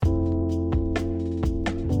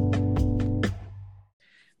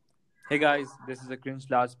Hey guys, this is a Cringe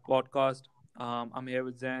Labs podcast. I'm here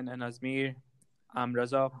with Zen and Azmir. I'm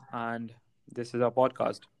Raza, and this is our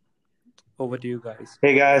podcast. Over to you guys.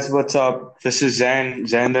 Hey guys, what's up? This is Zen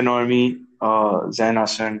the Normie, Zen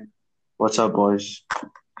Hassan. What's up, boys?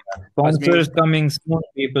 Azmir, Sponsors coming soon,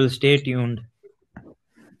 people. Stay tuned.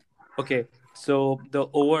 okay, so the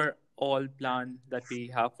overall plan that we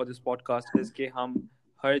have for this podcast is कि हम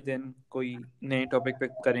हर दिन कोई नए topic पे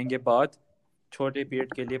करेंगे बात छोटे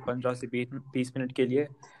period के लिए 15 से 20 मिनट के लिए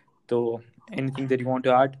तो anything that you want to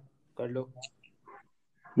add कर लो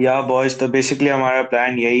या बॉयज तो बेसिकली हमारा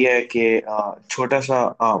प्लान यही है कि छोटा सा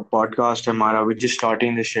पॉडकास्ट है हमारा. We just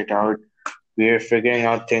starting this shit out. We are figuring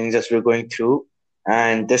out things as we are going through.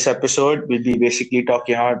 And this episode will be basically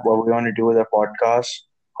talking about what we want to do with our podcast,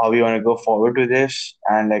 how we want to go forward with this,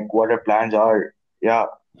 and like what our plans are. Yeah,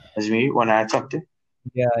 Azmi, want to add something?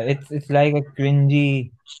 Yeah, it's like a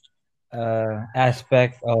cringy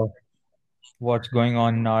aspect of what's going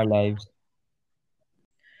on in our lives.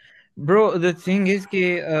 Bro, the thing is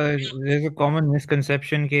there's a common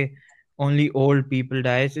misconception that only old people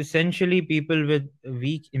die. It's essentially people with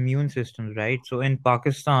weak immune systems, right? So in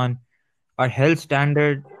Pakistan, our health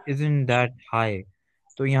standard isn't that high.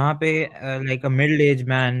 So यहाँ पे like a middle-aged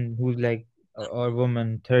man who's like or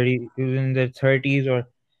woman 30 who's in their 30s or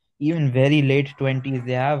even very late 20s,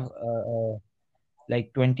 they have like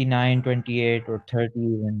 29, 28 or 30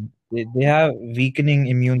 even. They have weakening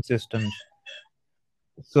immune systems.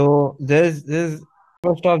 So there's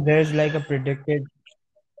first off there's like a predicted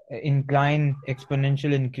incline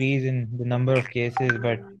exponential increase in the number of cases,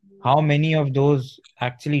 but how many of those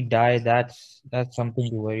actually die, that's something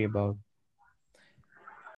to worry about.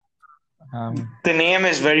 Um, The name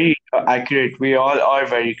is very accurate. We all are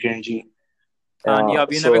very cringy. and yeah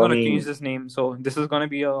we're never So I going to change mean, this name so this is going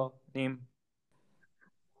to be a name.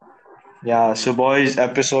 yeah. So boys,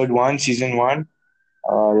 episode one, season one.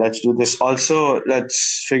 Let's do this. Also, let's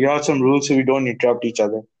figure out some rules so we don't interrupt each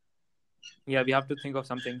other. Yeah, we have to think of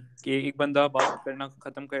something कि एक बंदा बात करना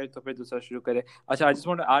खत्म करे तो फिर दूसरा शुरू करे. अच्छा, I just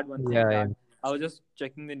want to add one thing yeah, yeah. that I was just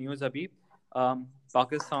checking the news अभी.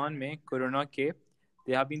 पाकिस्तान में कोरोना के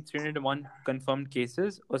there have been 301 confirmed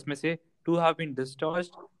cases. उसमें से 2 have been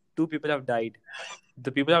discharged, 2 people have died.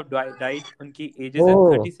 The people have died उनकी ages है Oh,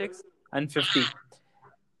 36 and 50.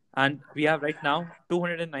 And we have right now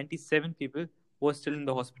 297 people who are still in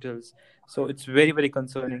the hospitals. So it's very, very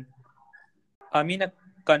concerning. I mean, a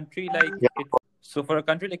country like Yeah, it. So for a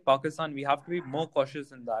country like Pakistan, we have to be more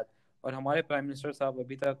cautious in that. और हमारे prime minister साहब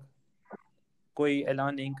अभी तक कोई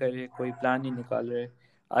ऐलान नहीं कर रहे, कोई प्लान नहीं निकाल रहे.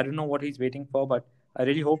 I don't know what he's waiting for, but I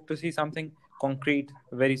really hope to see something concrete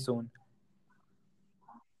very soon.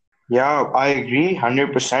 yeah, I agree,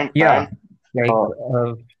 100%, yeah. man. Like,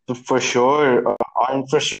 Uh, for sure, our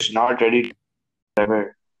infrastructure is not ready to deliver.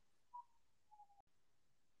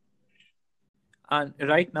 And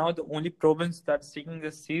right now, the only province that's taking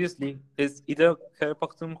this seriously is either Khyber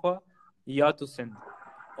Pakhtunkhwa या तो सिंध.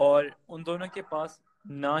 और उन दोनों के पास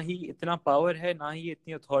ना ही इतना power है ना ही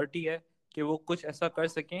इतनी अथॉरिटी है कि वो कुछ ऐसा कर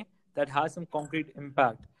सकें that has some concrete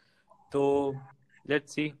impact. तो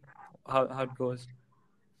let's see how it goes.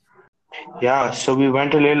 Yeah, so we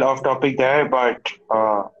went a little off topic there, but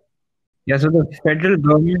yeah, so the federal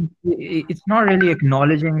government, it's not really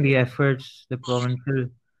acknowledging the efforts the provincial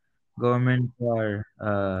government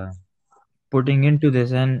are putting into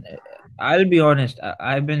this. And I'll be honest,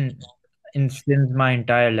 I've been in since my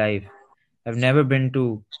entire life. I've never been to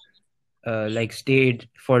like stayed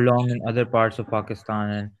for long in other parts of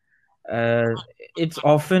Pakistan, and it's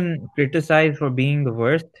often criticized for being the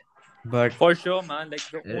worst. But For sure, man. Like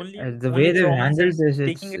the only the way only they've province handled that's this,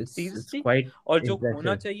 taking it it's seriously quite और जो होना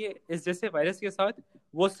impressive. चाहिए इस जैसे virus के साथ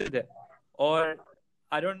वो सिद्ध है. और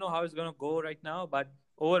I don't know how it's gonna go right now, but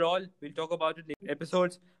overall we'll talk about it later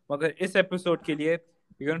episodes. मगर इस episode के लिए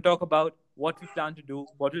we're gonna talk about what we plan to do,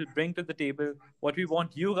 what we'll bring to the table, what we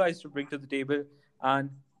want you guys to bring to the table, and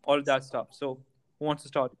all of that stuff. So who wants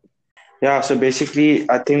to start? yeah, so basically,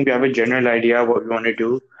 I think we have a general idea what we want to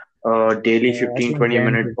do. Daily I 15, think 20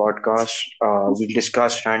 minute Zen. podcast. We'll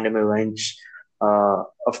discuss random events.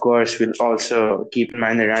 Of course, we'll also keep in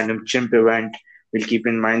mind the random chimp event. We'll keep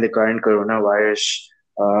in mind the current coronavirus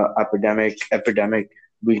epidemic.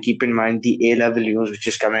 We'll keep in mind the A-level news which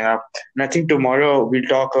is coming up. And I think tomorrow we'll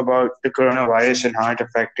talk about the coronavirus and how it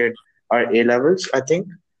affected our A-levels, I think.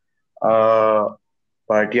 Uh,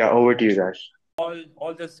 but yeah, over to you guys.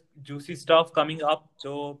 All this juicy stuff coming up.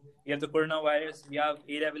 So we have the coronavirus, we have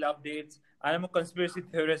A-level updates. I am a conspiracy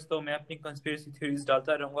theorist, तो मैं अपनी conspiracy theories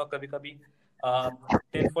डालता रहूँगा कभी-कभी.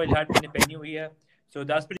 Tinfoil hat मैंने पहनी हुई है. So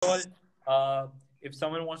that's pretty all. If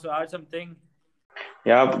someone wants to add something,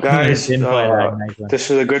 Yeah, guys, Tinfoil hat, nice one. this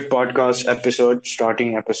is a good podcast episode,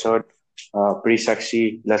 starting episode. Pretty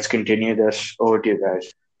sexy. Let's continue this. Over to you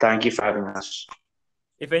guys. Thank you for having us.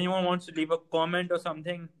 If anyone wants to leave a comment or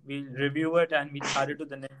something, we'll review it and we'll add it to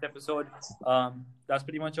the next episode. That's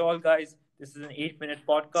pretty much all, guys. This is an 8-minute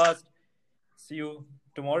podcast. See you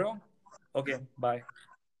tomorrow. Okay, bye.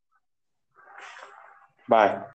 Bye.